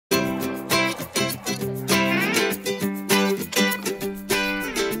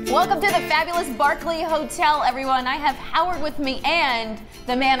Welcome to the fabulous Barkley Hotel, everyone. I have Howard with me and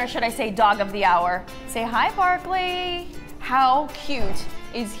the man, or should I say dog of the hour. Say hi, Barkley. How cute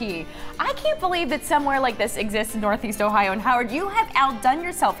is he? I can't believe that somewhere like this exists in Northeast Ohio. And Howard, you have outdone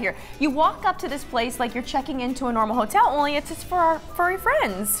yourself here. You walk up to this place like you're checking into a normal hotel, only it's just for our furry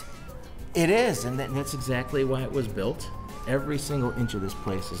friends. It is, and that's exactly why it was built. Every single inch of this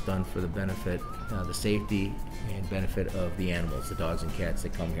place is done for the benefit, the safety and benefit of the animals, the dogs and cats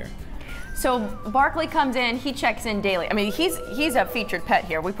that come here. So Barkley comes in, he checks in daily. I mean, he's a featured pet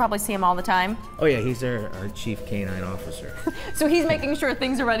here. We probably see him all the time. Oh yeah, he's our chief canine officer. So he's making sure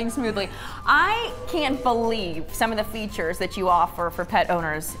things are running smoothly. I can't believe some of the features that you offer for pet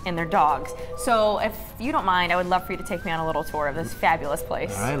owners and their dogs. So if you don't mind, I would love for you to take me on a little tour of this fabulous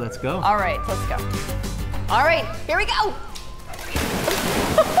place. All right, let's go. All right, let's go. All right, here we go.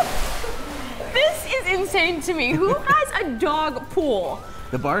 This is insane to me. Who has a dog pool?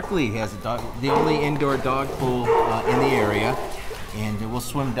 The Barkley has the only indoor dog pool in the area, and we'll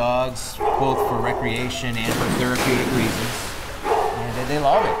swim dogs both for recreation and for therapeutic reasons. And they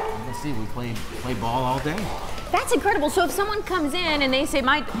love it. You can see we play ball all day. That's incredible. So if someone comes in and they say,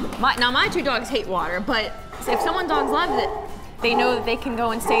 my two dogs hate water, but if someone's dogs loves it, they know that they can go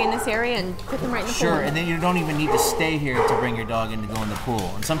and stay in this area and put them right in the pool. Sure, and then you don't even need to stay here to bring your dog in to go in the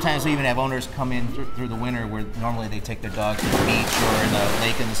pool. And sometimes we even have owners come in through the winter where normally they take their dog to the beach or in the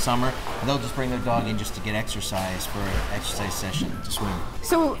lake in the summer, and they'll just bring their dog in just to get exercise for an exercise session to swim.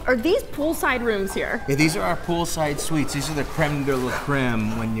 So are these poolside rooms here? Yeah, these are our poolside suites. These are the creme de la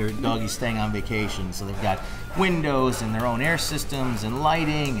creme when your doggy's staying on vacation. So they've got windows and their own air systems and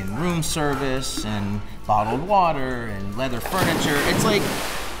lighting and room service and bottled water and leather furniture. It's like,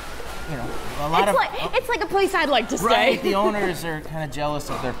 you know, it's like a place I'd like to stay. Right, the owners are kind of jealous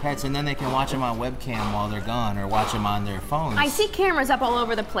of their pets, and then they can watch them on webcam while they're gone or watch them on their phones. I see cameras up all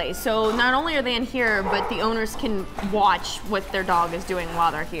over the place, so not only are they in here, but the owners can watch what their dog is doing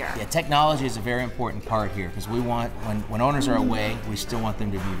while they're here. Yeah, technology is a very important part here because we want, when owners are away, we still want them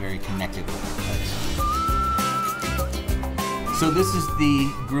to be very connected with their pets. So this is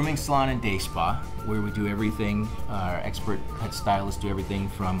the grooming salon and day spa, where we do everything. Our expert pet stylists do everything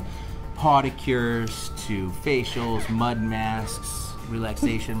from pedicures to facials, mud masks,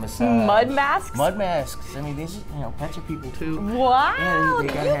 relaxation massage. Mud masks? Mud masks. I mean, these, pets are people too. Wow! Yeah,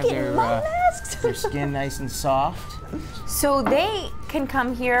 they gotta have their mud masks? Their skin nice and soft. So they can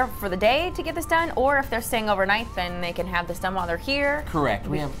come here for the day to get this done, or if they're staying overnight, then they can have this done while they're here. Correct.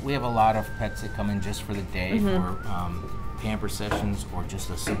 We have a lot of pets that come in just for the day for pamper sessions or just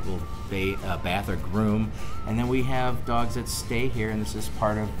a simple bath or groom. And then we have dogs that stay here, and this is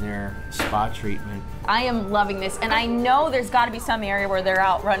part of their spa treatment. I am loving this, and I know there's got to be some area where they're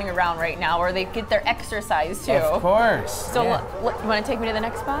out running around right now where they get their exercise too. Of course. So yeah. You want to take me to the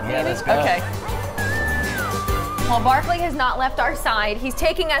next spot? Yeah, maybe? let's go. Okay. Well, Barkley has not left our side. He's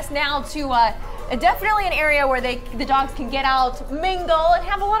taking us now to definitely an area where the dogs can get out, mingle, and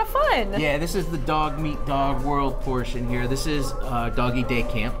have a lot of fun. Yeah, this is the dog meet dog world portion here. This is Doggy Day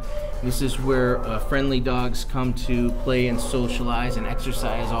Camp. This is where friendly dogs come to play and socialize and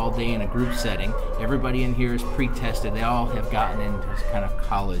exercise all day in a group setting. Everybody in here is pre-tested. They all have gotten into kind of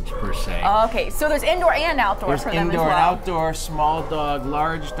college per se. Okay, so there's indoor and outdoor for them as well. There's indoor and outdoor, small dog,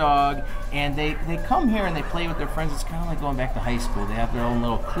 large dog, and they come here and they play with their friends. It's kind of like going back to high school. They have their own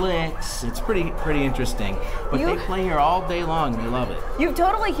little cliques. It's pretty interesting. But they play here all day long. They love it. You've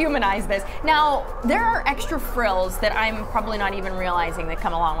totally humanized this. Now, there are extra frills that I'm probably not even realizing that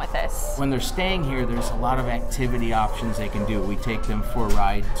come along with this. When they're staying here, there's a lot of activity options they can do. We take them for a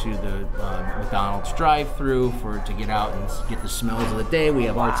ride to the McDonald's drive-thru to get out and get the smells of the day. We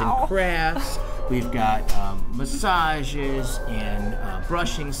have arts and crafts. We've got massages and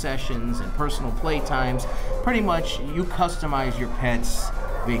brushing sessions and personal play times. Pretty much, you customize your pet's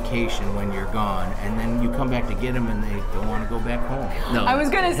vacation when you're gone, and then you come back to get them and they don't want to go back home. No. I was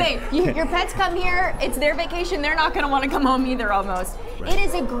going to say, your pets come here, it's their vacation, they're not going to want to come home either almost. Right. It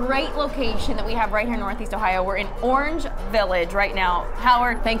is a great location that we have right here in Northeast Ohio. We're in Orange Village right now.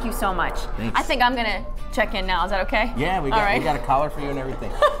 Howard, thank you so much. Thanks. I think I'm going to check in now. Is that okay? Yeah, we got a collar for you and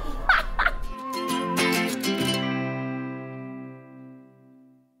everything.